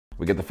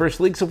We get the first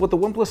leaks of what the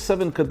OnePlus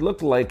 7 could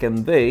look like,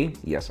 and they,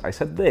 yes, I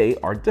said they,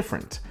 are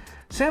different.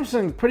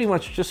 Samsung pretty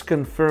much just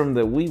confirmed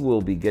that we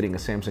will be getting a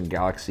Samsung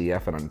Galaxy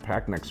F at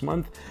Unpacked next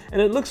month,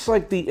 and it looks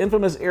like the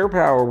infamous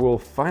AirPower will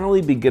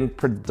finally begin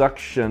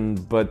production,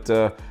 but,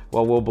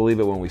 well, we'll believe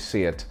it when we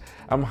see it.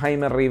 I'm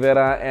Jaime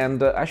Rivera,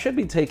 and I should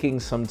be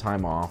taking some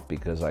time off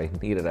because I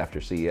need it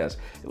after CES.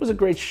 It was a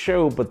great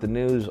show, but the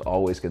news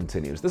always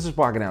continues. This is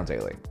Pocketnow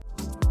Daily.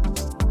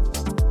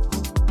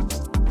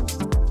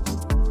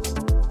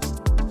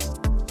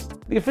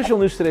 The official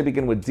news today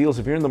begin with deals.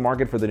 If you're in the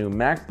market for the new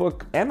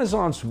MacBook,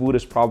 Amazon's Wood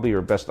is probably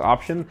your best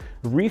option.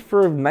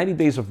 Refurb, 90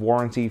 days of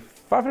warranty,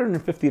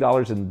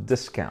 $550 in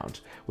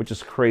discount, which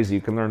is crazy.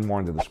 You can learn more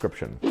in the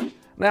description.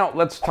 Now,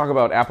 let's talk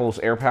about Apple's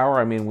AirPower.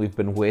 I mean, we've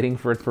been waiting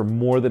for it for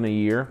more than a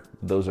year.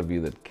 Those of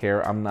you that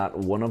care, I'm not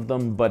one of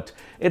them, but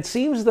it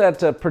seems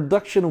that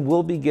production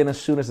will begin as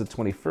soon as the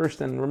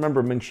 21st. And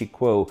remember, Ming-Chi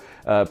Kuo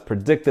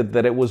predicted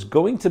that it was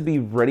going to be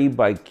ready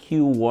by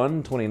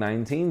Q1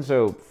 2019.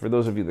 So for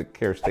those of you that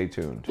care, stay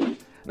tuned.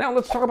 Now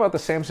let's talk about the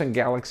Samsung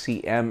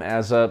Galaxy M,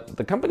 as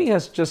the company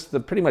has just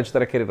pretty much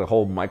dedicated a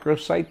whole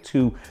microsite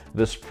to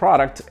this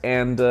product,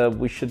 and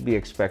we should be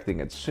expecting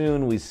it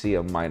soon. We see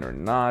a minor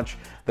notch.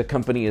 The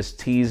company is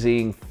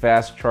teasing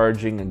fast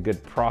charging, a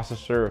good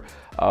processor.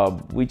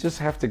 We just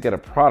have to get a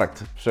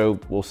product, so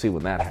we'll see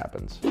when that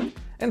happens.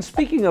 And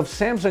speaking of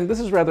Samsung,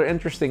 this is rather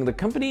interesting. The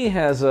company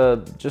has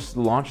just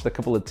launched a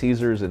couple of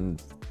teasers in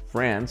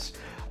France.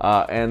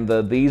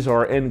 These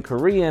are in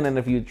Korean, and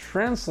if you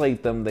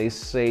translate them, they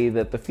say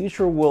that the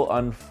future will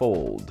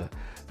unfold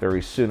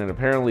very soon. And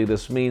apparently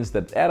this means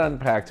that at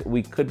Unpacked,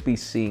 we could be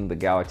seeing the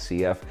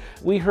Galaxy F.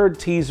 We heard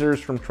teasers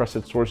from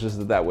trusted sources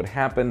that that would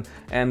happen,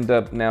 and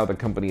now the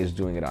company is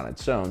doing it on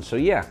its own. So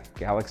yeah,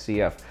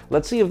 Galaxy F.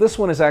 Let's see if this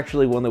one is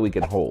actually one that we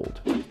can hold.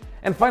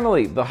 And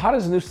finally, the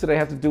hottest news today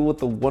had to do with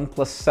the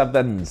OnePlus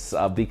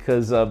 7s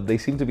because they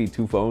seem to be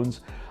two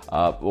phones.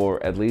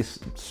 Or at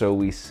least so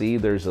we see.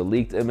 There's a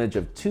leaked image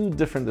of two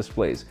different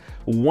displays.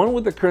 One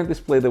with the current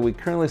display that we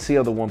currently see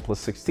on the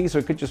OnePlus 6T, so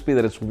it could just be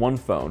that it's one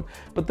phone.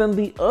 But then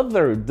the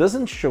other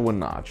doesn't show a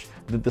notch.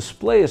 The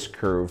display is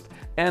curved.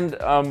 And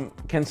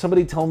can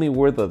somebody tell me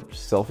where the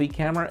selfie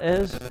camera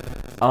is?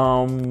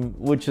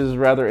 Which is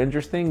rather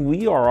interesting.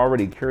 We are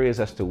already curious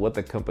as to what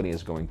the company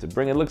is going to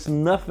bring. It looks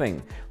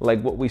nothing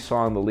like what we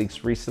saw in the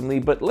leaks recently,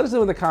 but let us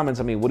know in the comments.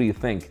 I mean, what do you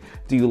think?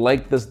 Do you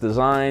like this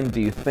design? Do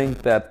you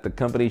think that the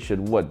company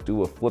should,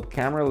 do a flip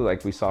camera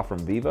like we saw from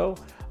Vivo,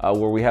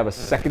 where we have a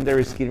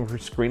secondary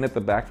screen at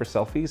the back for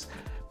selfies?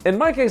 In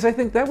my case, I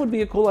think that would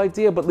be a cool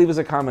idea, but leave us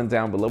a comment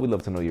down below. We'd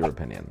love to know your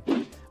opinion.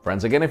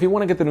 Friends, again, if you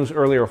want to get the news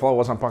earlier, follow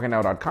us on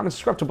Pocketnow.com and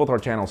subscribe to both our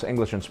channels,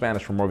 English and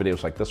Spanish, for more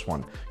videos like this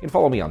one. You can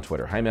follow me on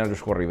Twitter,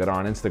 Jaime_Rivera,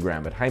 on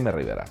Instagram at Jaime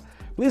Rivera.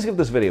 Please give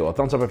this video a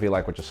thumbs up if you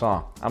like what you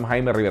saw. I'm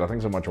Jaime Rivera.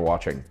 Thanks so much for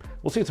watching.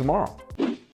 We'll see you tomorrow.